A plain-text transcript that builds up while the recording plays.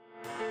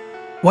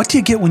What do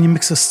you get when you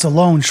mix a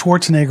Stallone,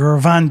 Schwarzenegger, or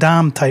Van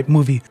Damme type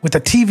movie with the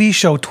TV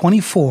show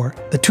 24,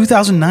 the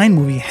 2009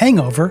 movie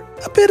Hangover,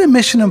 a bit of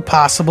Mission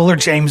Impossible or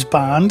James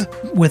Bond,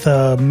 with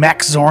a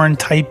Max Zorn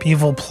type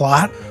evil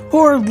plot,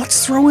 or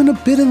let's throw in a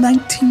bit of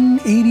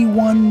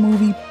 1981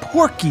 movie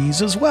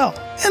Porky's as well.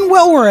 And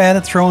while we're at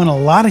it, throw in a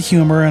lot of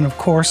humor and of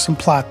course some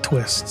plot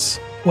twists.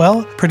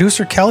 Well,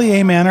 producer Kelly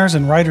A. Manners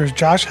and writers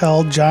Josh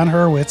Held, John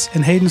Hurwitz,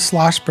 and Hayden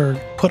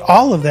Schlossberg put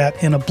all of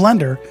that in a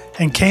blender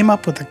and came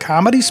up with the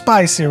comedy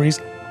spy series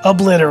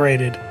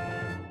Obliterated,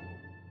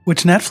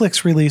 which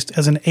Netflix released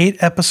as an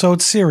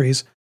 8-episode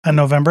series on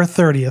November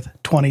 30th,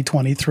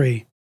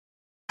 2023.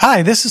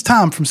 Hi, this is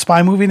Tom from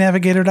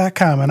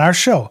SpyMovieNavigator.com and our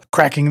show,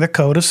 Cracking the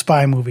Code of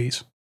Spy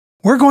Movies.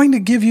 We're going to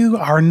give you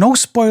our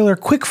no-spoiler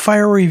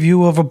quick-fire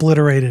review of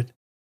Obliterated.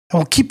 And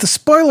we'll keep the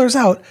spoilers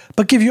out,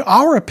 but give you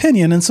our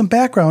opinion and some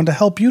background to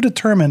help you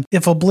determine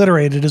if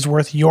Obliterated is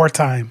worth your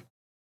time.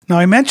 Now,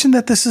 I mentioned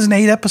that this is an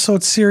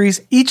 8-episode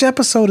series. Each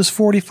episode is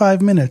 45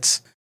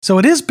 minutes. So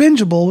it is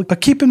bingeable,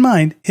 but keep in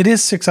mind, it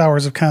is 6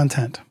 hours of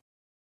content.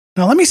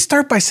 Now, let me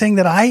start by saying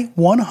that I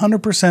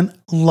 100%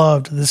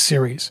 loved this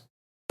series,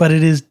 but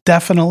it is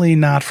definitely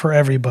not for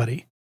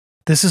everybody.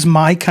 This is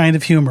my kind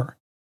of humor.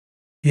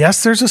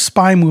 Yes, there's a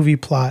spy movie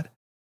plot,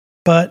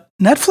 but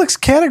Netflix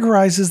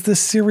categorizes this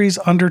series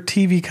under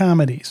TV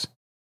comedies.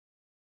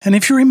 And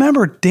if you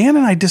remember, Dan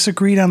and I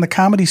disagreed on the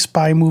comedy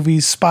spy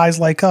movies Spies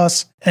Like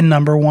Us and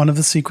Number One of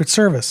the Secret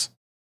Service.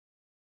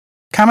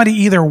 Comedy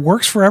either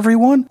works for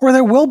everyone, or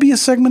there will be a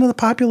segment of the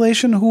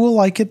population who will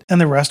like it and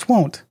the rest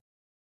won't.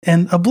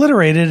 And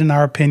Obliterated, in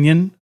our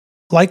opinion,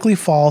 likely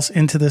falls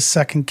into this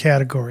second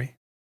category.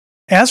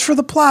 As for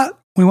the plot,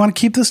 we want to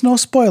keep this no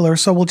spoiler,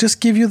 so we'll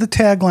just give you the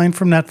tagline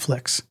from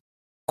Netflix.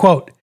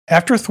 Quote,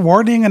 "After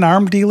thwarting an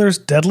armed dealer's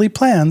deadly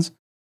plans,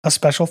 a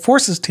special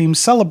forces team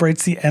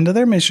celebrates the end of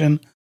their mission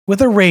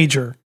with a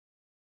rager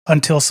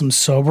until some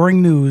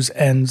sobering news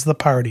ends the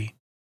party."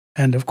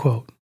 End of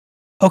quote.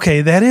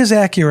 Okay, that is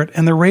accurate,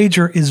 and the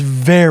rager is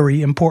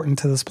very important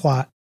to this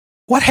plot.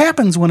 What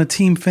happens when a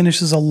team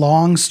finishes a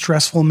long,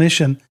 stressful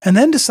mission and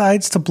then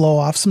decides to blow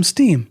off some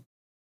steam?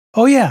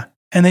 Oh yeah,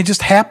 and they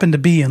just happen to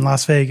be in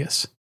Las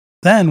Vegas.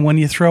 Then, when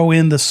you throw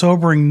in the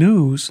sobering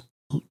news,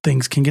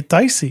 things can get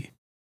dicey.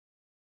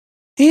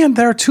 And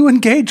there are two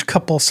engaged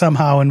couples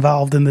somehow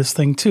involved in this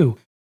thing too,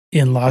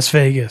 in Las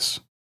Vegas.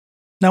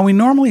 Now, we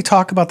normally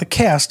talk about the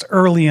cast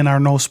early in our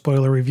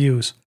no-spoiler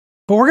reviews,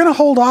 but we're going to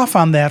hold off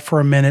on that for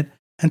a minute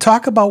and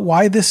talk about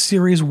why this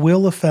series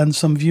will offend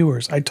some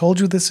viewers. I told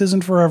you this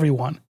isn't for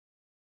everyone.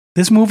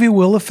 This movie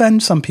will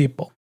offend some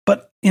people,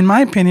 but in my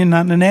opinion,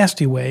 not in a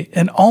nasty way,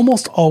 and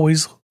almost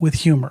always with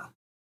humor.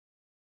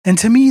 And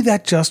to me,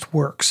 that just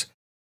works.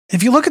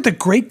 If you look at the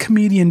great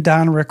comedian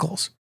Don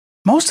Rickles,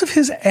 most of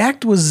his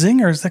act was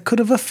zingers that could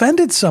have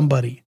offended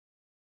somebody.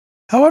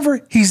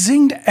 However, he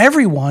zinged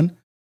everyone,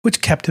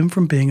 which kept him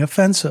from being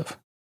offensive.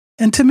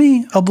 And to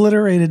me,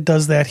 Obliterated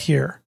does that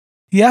here.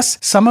 Yes,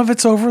 some of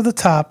it's over the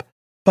top,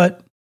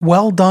 but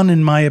well done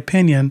in my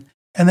opinion,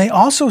 and they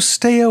also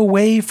stay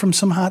away from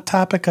some hot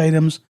topic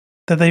items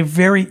that they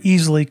very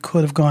easily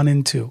could have gone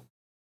into.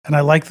 And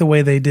I like the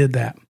way they did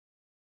that.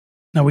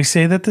 Now, we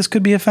say that this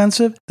could be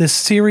offensive. This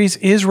series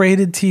is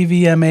rated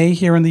TVMA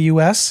here in the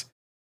US,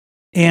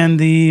 and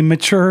the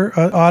mature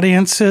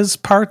audiences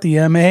part, the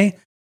MA,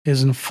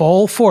 is in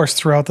full force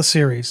throughout the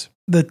series.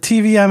 The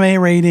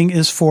TVMA rating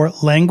is for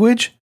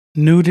language,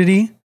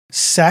 nudity,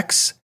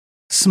 sex,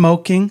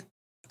 smoking,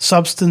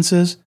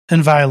 substances,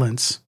 and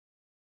violence.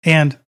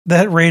 And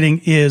that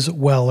rating is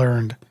well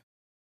earned.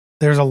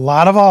 There's a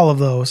lot of all of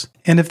those,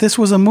 and if this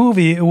was a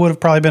movie, it would have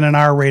probably been an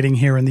R rating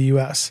here in the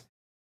US.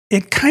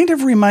 It kind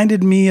of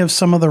reminded me of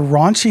some of the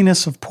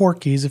raunchiness of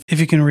Porky's, if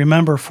you can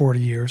remember 40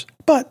 years,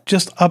 but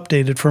just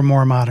updated for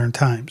more modern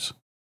times.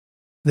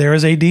 There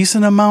is a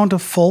decent amount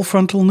of full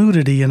frontal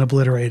nudity in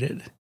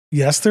Obliterated.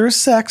 Yes, there is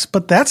sex,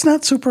 but that's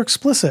not super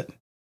explicit.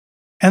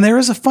 And there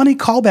is a funny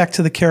callback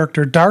to the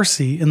character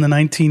Darcy in the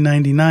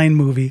 1999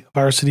 movie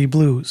Varsity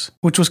Blues,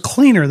 which was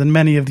cleaner than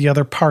many of the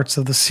other parts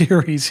of the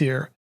series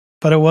here,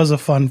 but it was a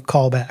fun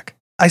callback.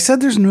 I said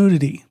there's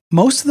nudity.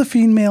 Most of the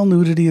female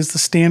nudity is the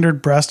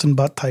standard breast and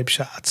butt type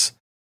shots,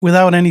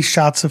 without any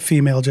shots of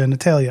female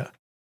genitalia.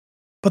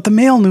 But the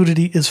male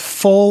nudity is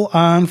full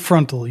on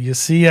frontal. You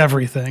see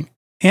everything.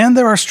 And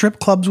there are strip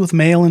clubs with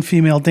male and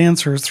female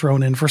dancers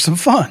thrown in for some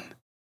fun.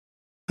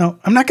 Now,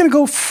 I'm not going to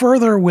go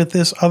further with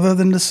this other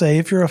than to say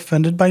if you're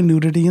offended by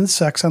nudity and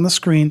sex on the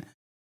screen,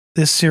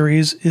 this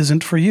series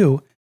isn't for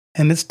you,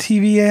 and it's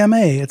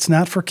TVMA. It's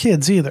not for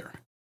kids either.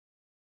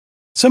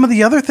 Some of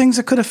the other things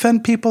that could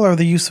offend people are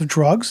the use of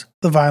drugs,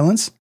 the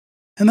violence,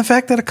 and the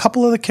fact that a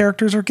couple of the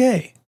characters are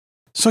gay.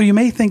 So you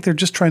may think they're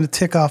just trying to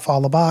tick off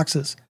all the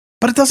boxes,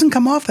 but it doesn't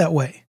come off that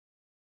way.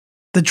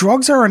 The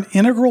drugs are an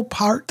integral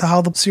part to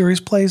how the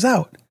series plays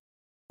out.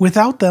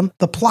 Without them,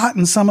 the plot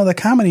and some of the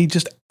comedy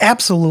just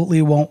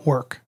absolutely won't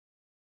work.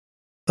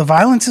 The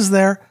violence is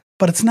there,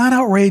 but it's not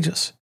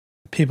outrageous.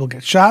 People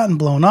get shot and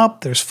blown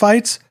up, there's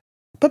fights,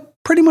 but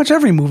pretty much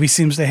every movie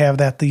seems to have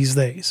that these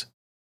days.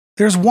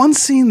 There's one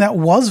scene that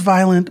was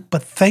violent,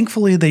 but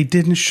thankfully they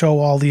didn't show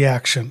all the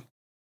action.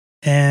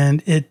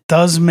 And it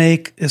does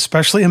make,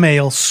 especially a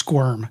male,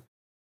 squirm.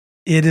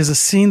 It is a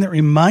scene that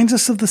reminds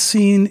us of the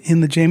scene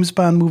in the James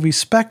Bond movie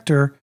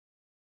Spectre,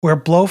 where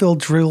Blofeld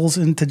drills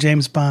into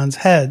James Bond's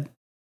head.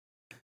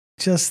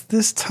 Just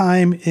this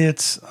time,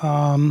 it's,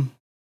 I'll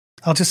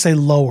just say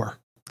lower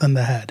than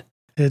the head.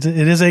 It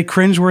is a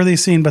cringeworthy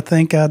scene, but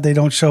thank God they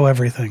don't show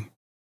everything.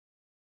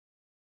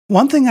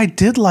 One thing I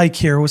did like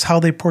here was how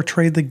they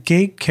portrayed the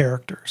gay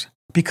characters,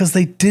 because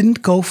they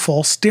didn't go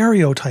full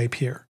stereotype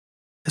here,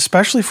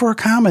 especially for a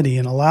comedy.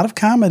 In a lot of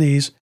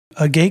comedies,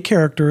 a gay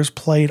character is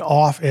played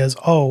off as,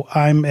 oh,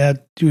 I'm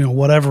at,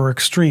 whatever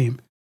extreme.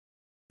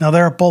 Now,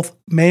 there are both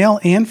male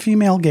and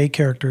female gay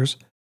characters,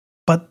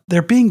 but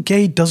their being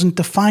gay doesn't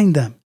define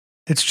them.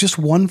 It's just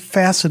one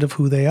facet of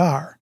who they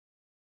are.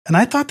 And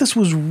I thought this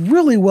was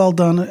really well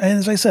done, and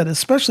as I said,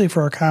 especially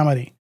for a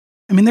comedy.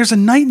 I mean, there's a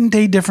night and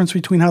day difference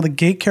between how the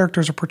gay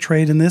characters are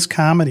portrayed in this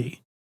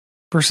comedy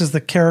versus the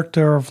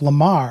character of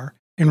Lamar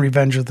in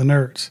Revenge of the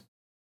Nerds.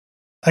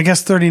 I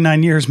guess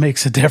 39 years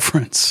makes a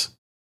difference.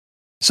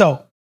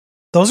 So,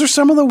 those are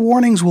some of the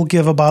warnings we'll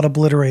give about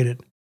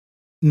Obliterated.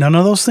 None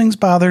of those things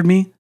bothered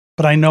me,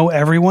 but I know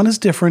everyone is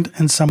different,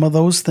 and some of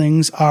those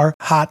things are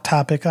hot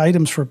topic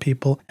items for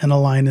people and a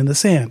line in the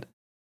sand.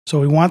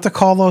 So we want to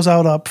call those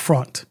out up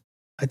front.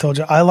 I told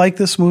you, I like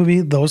this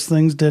movie. Those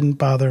things didn't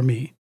bother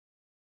me.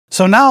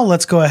 So now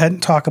let's go ahead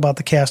and talk about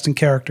the cast and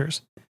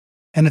characters.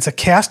 And it's a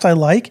cast I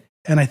like,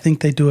 and I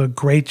think they do a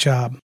great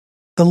job.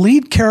 The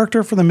lead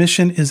character for the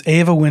mission is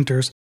Ava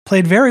Winters,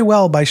 played very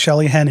well by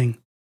Shelley Henning.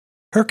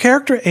 Her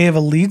character Ava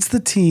leads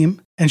the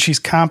team, and she's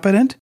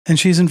competent, and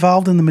she's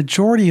involved in the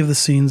majority of the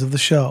scenes of the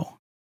show.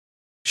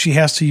 She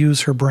has to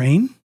use her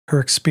brain, her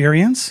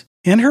experience,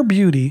 and her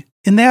beauty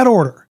in that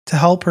order to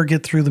help her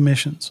get through the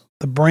missions.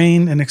 The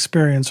brain and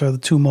experience are the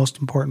two most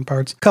important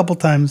parts. A couple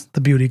times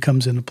the beauty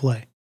comes into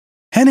play.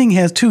 Henning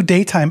has 2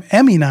 Daytime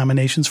Emmy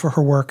nominations for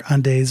her work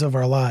on Days of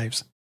Our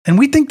Lives. And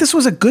we think this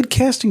was a good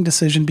casting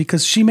decision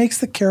because she makes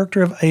the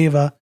character of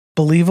Ava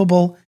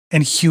believable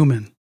and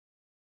human.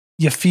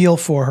 You feel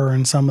for her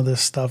in some of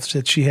this stuff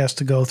that she has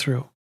to go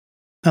through.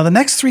 Now, the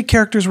next 3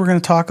 characters we're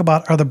going to talk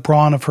about are the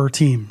brawn of her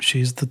team.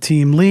 She's the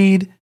team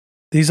lead.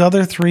 These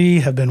other 3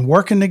 have been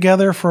working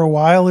together for a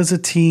while as a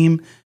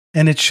team,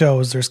 and it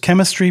shows. There's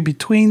chemistry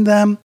between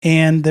them,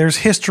 and there's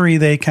history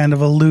they kind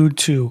of allude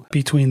to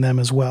between them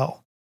as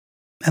well.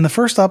 And the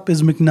first up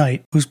is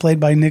McKnight, who's played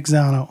by Nick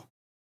Zano.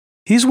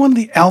 He's one of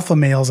the alpha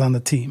males on the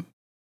team.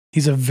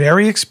 He's a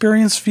very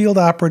experienced field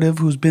operative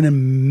who's been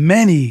in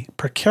many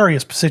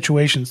precarious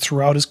situations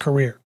throughout his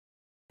career.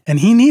 And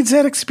he needs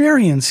that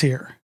experience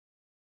here.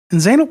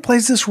 And Zano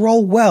plays this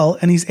role well,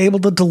 and he's able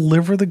to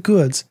deliver the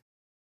goods,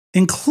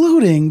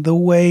 including the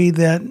way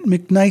that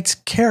McKnight's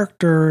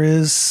character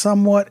is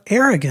somewhat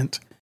arrogant.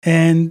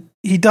 And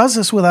he does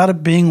this without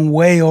it being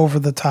way over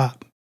the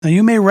top. Now,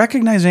 you may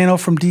recognize Zano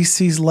from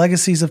DC's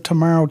Legacies of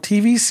Tomorrow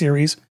TV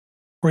series,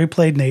 where he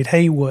played Nate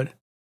Haywood.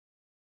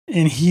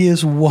 And he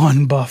is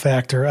one buff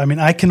actor. I mean,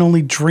 I can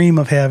only dream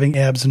of having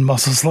abs and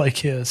muscles like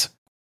his.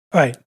 All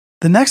right,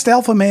 the next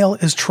alpha male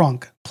is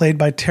Trunk, played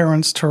by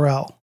Terrence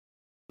Terrell.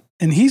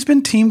 And he's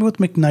been teamed with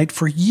McKnight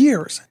for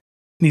years.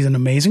 And he's an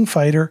amazing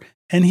fighter,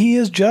 and he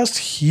is just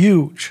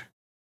huge.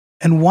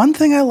 And one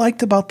thing I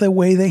liked about the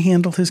way they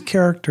handled his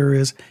character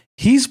is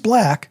he's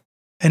black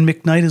and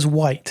McKnight is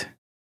white.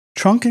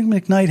 Trunk and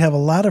McKnight have a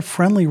lot of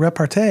friendly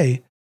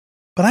repartee,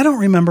 but I don't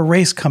remember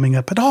race coming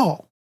up at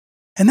all.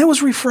 And that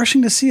was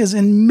refreshing to see, as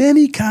in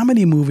many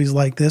comedy movies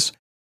like this,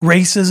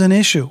 race is an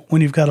issue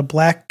when you've got a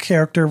black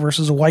character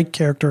versus a white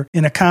character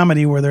in a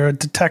comedy where there are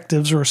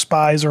detectives or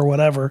spies or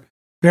whatever.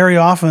 Very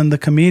often the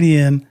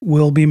comedian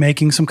will be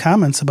making some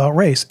comments about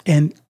race,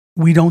 and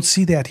we don't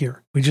see that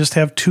here. We just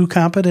have 2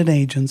 competent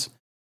agents,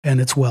 and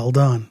it's well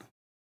done.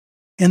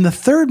 And the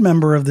third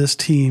member of this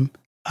team,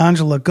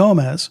 Angela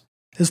Gomez,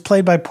 is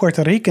played by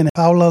Puerto Rican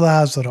Paula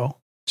Lazaro.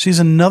 She's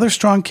another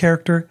strong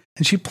character,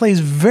 and she plays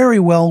very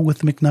well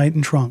with McKnight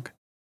and Trunk.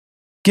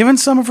 Given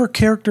some of her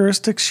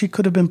characteristics, she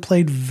could have been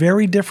played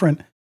very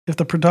different if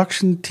the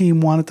production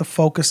team wanted to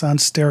focus on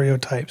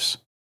stereotypes.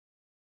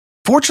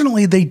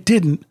 Fortunately, they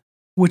didn't,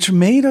 which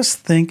made us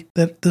think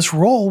that this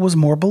role was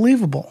more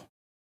believable.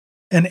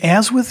 And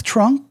as with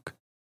Trunk,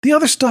 the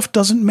other stuff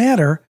doesn't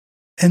matter,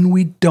 and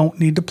we don't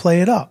need to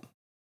play it up.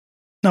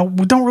 Now,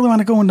 we don't really want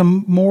to go into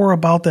more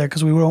about that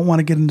because we don't want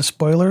to get into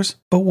spoilers,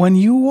 but when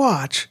you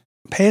watch,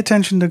 pay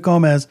attention to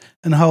Gomez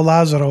and how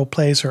Lazaro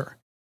plays her.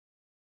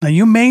 Now,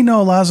 you may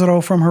know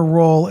Lazaro from her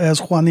role as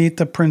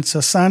Juanita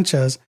Princess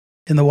Sanchez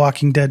in the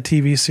Walking Dead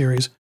TV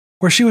series,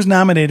 where she was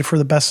nominated for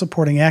the Best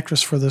Supporting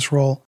Actress for this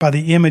role by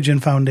the Imogen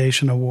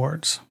Foundation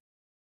Awards.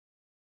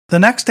 The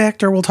next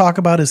actor we'll talk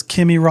about is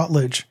Kimmy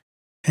Rutledge,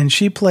 and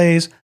she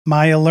plays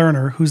Maya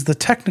Lerner, who's the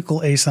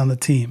technical ace on the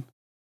team.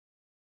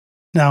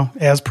 Now,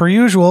 as per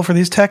usual for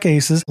these tech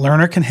aces,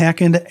 Lerner can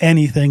hack into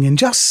anything in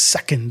just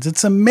seconds.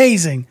 It's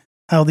amazing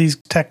how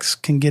these techs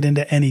can get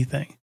into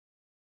anything.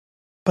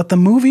 But the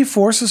movie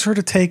forces her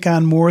to take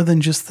on more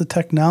than just the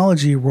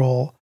technology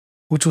role,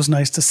 which was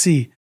nice to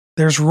see.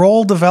 There's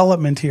role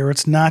development here.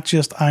 It's not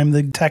just I'm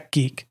the tech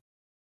geek.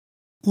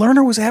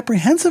 Lerner was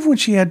apprehensive when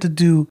she had to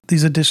do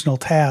these additional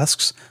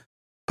tasks,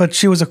 but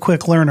she was a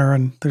quick learner,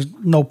 and there's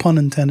no pun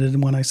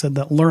intended when I said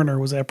that Lerner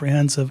was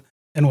apprehensive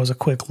and was a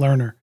quick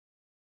learner.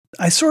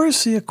 I sort of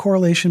see a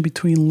correlation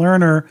between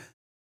Lerner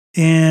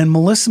and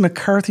Melissa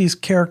McCarthy's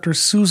character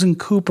Susan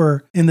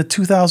Cooper in the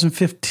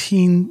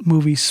 2015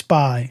 movie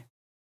Spy.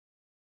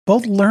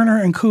 Both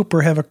Lerner and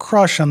Cooper have a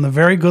crush on the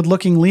very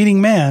good-looking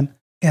leading man,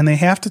 and they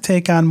have to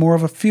take on more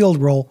of a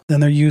field role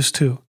than they're used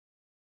to.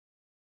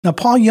 Now,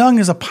 Paul Young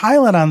is a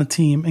pilot on the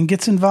team and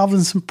gets involved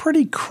in some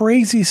pretty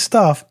crazy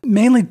stuff,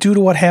 mainly due to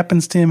what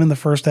happens to him in the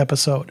first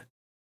episode.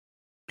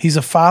 He's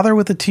a father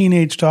with a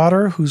teenage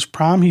daughter whose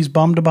prom he's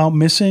bummed about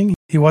missing.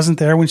 He wasn't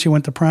there when she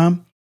went to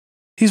prom.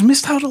 He's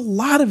missed out a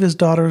lot of his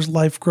daughter's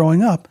life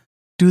growing up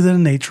due to the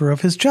nature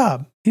of his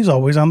job. He's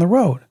always on the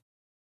road.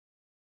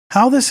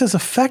 How this has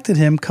affected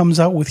him comes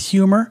out with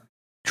humor,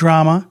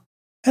 drama,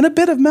 and a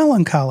bit of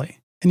melancholy.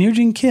 And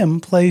Eugene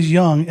Kim plays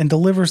Young and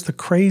delivers the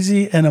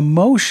crazy and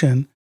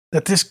emotion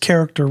that this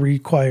character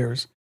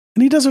requires.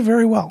 And he does it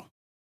very well.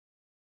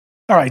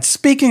 All right,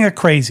 speaking of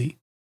crazy,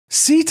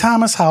 C.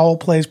 Thomas Howell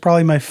plays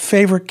probably my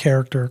favorite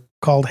character,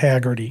 called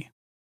Haggerty.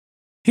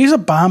 He's a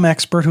bomb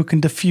expert who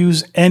can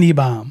defuse any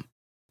bomb.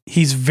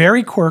 He's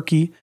very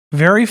quirky,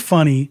 very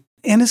funny,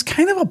 and is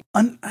kind of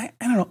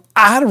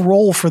odd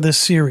role for this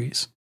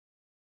series.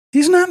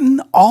 He's not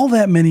in all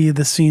that many of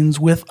the scenes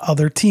with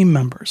other team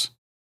members.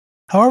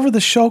 However,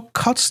 the show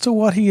cuts to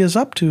what he is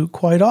up to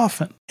quite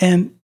often,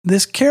 and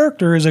this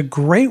character is a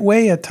great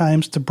way at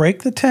times to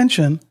break the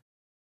tension,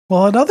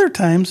 while at other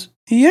times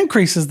he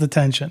increases the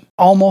tension,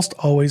 almost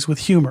always with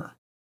humor.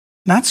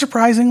 Not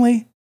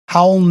surprisingly,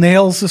 Howell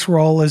nails this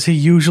role as he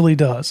usually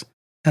does,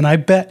 and I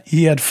bet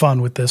he had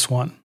fun with this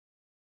one.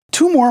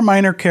 Two more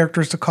minor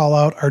characters to call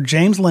out are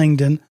James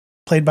Langdon,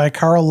 played by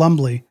Carl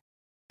Lumbly,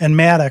 and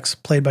Maddox,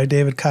 played by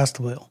David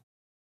Costabile.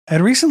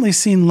 I'd recently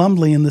seen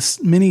Lumbly in the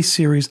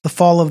mini-series The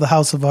Fall of the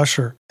House of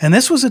Usher, and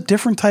this was a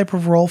different type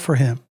of role for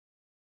him.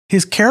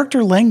 His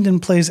character Langdon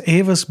plays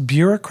Ava's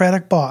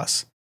bureaucratic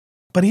boss,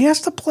 but he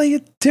has to play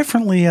it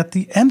differently at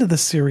the end of the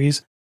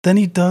series than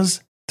he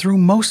does through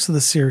most of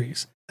the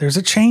series. There's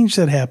a change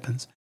that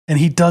happens, and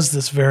he does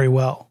this very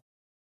well.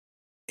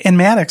 And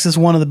Maddox is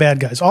one of the bad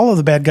guys. All of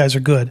the bad guys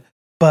are good,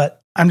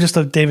 but I'm just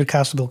a David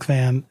Costabile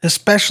fan,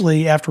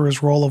 especially after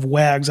his role of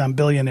Wags on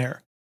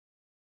Billionaire.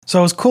 So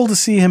it was cool to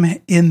see him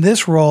in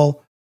this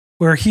role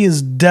where he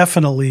is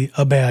definitely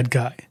a bad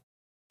guy.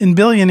 In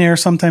Billionaire,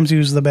 sometimes he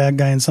was the bad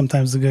guy and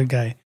sometimes the good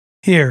guy.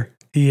 Here,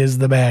 he is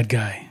the bad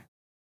guy.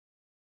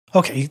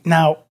 Okay,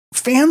 now,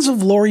 fans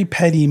of Lori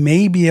Petty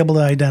may be able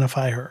to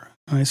identify her.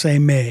 I say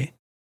may.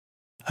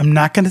 I'm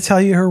not going to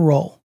tell you her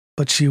role,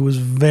 but she was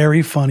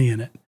very funny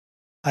in it.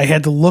 I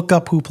had to look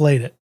up who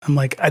played it. I'm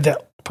like,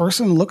 that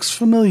person looks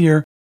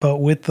familiar, but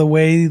with the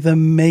way the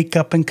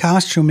makeup and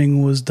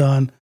costuming was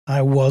done,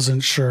 I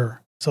wasn't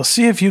sure. So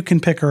see if you can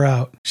pick her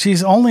out.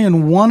 She's only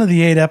in one of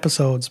the 8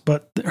 episodes,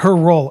 but her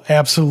role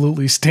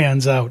absolutely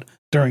stands out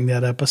during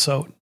that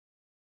episode.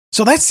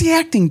 So that's the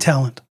acting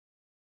talent.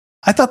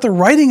 I thought the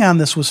writing on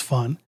this was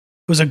fun.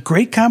 It was a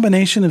great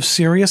combination of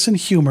serious and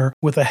humor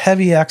with a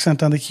heavy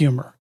accent on the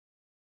humor.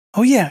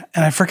 Oh yeah,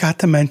 and I forgot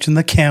to mention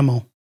the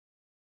camel.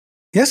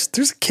 Yes,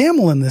 there's a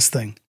camel in this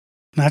thing.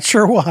 Not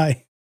sure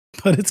why,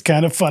 but it's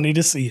kind of funny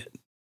to see it.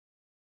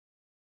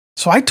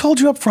 So I told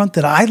you up front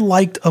that I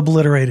liked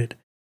Obliterated.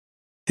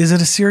 Is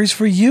it a series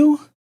for you?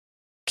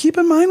 Keep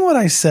in mind what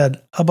I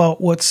said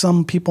about what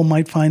some people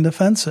might find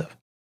offensive.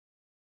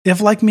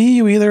 If, like me,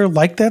 you either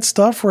like that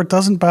stuff or it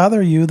doesn't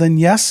bother you, then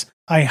yes,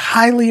 I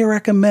highly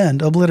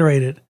recommend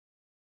Obliterated.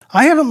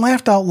 I haven't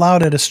laughed out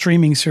loud at a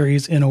streaming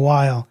series in a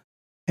while,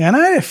 and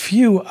I had a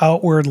few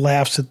outward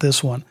laughs at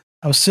this one.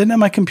 I was sitting at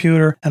my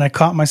computer and I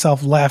caught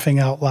myself laughing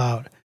out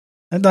loud.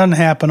 That doesn't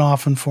happen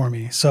often for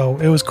me, so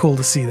it was cool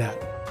to see that.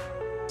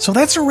 So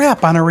that's a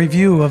wrap on a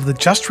review of the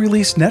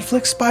just-released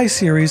Netflix spy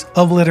series,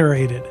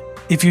 Obliterated.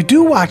 If you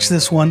do watch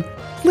this one,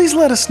 please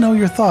let us know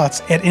your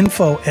thoughts at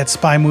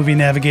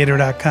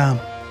info@spymovienavigator.com.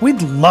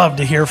 We'd love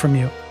to hear from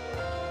you.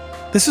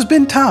 This has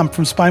been Tom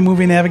from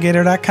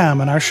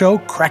spymovienavigator.com and our show,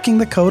 Cracking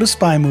the Code of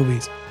Spy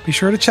Movies. Be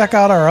sure to check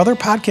out our other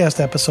podcast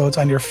episodes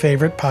on your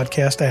favorite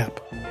podcast app.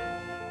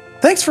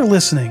 Thanks for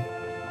listening.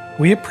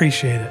 We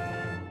appreciate it.